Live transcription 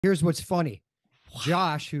Here's what's funny.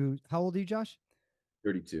 Josh, how old are you, Josh?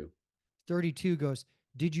 32. 32 goes,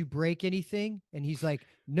 did you break anything? And he's like,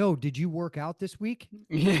 no, did you work out this week?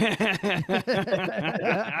 And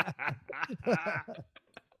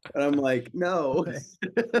I'm like, no.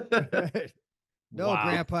 No, Wow.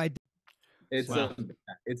 Grandpa. It's Awesome,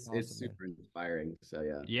 super inspiring. So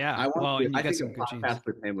yeah. Yeah. I think a podcast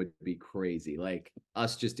with him would be crazy. Like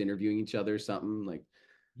us just interviewing each other, something like.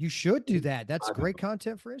 You should do that. That's great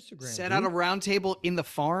content for Instagram. Set out a round table in the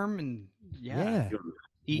farm and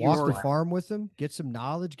walk the farm with them, get some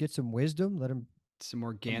knowledge, get some wisdom, let them some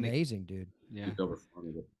organic. Amazing, dude. Yeah.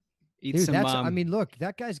 Dude, I mean, look,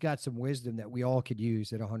 that guy's got some wisdom that we all could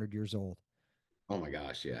use at 100 years old. Oh my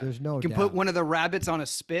gosh, yeah. There's no You can doubt. put one of the rabbits on a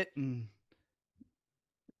spit and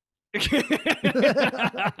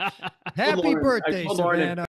Happy birthday, Savannah.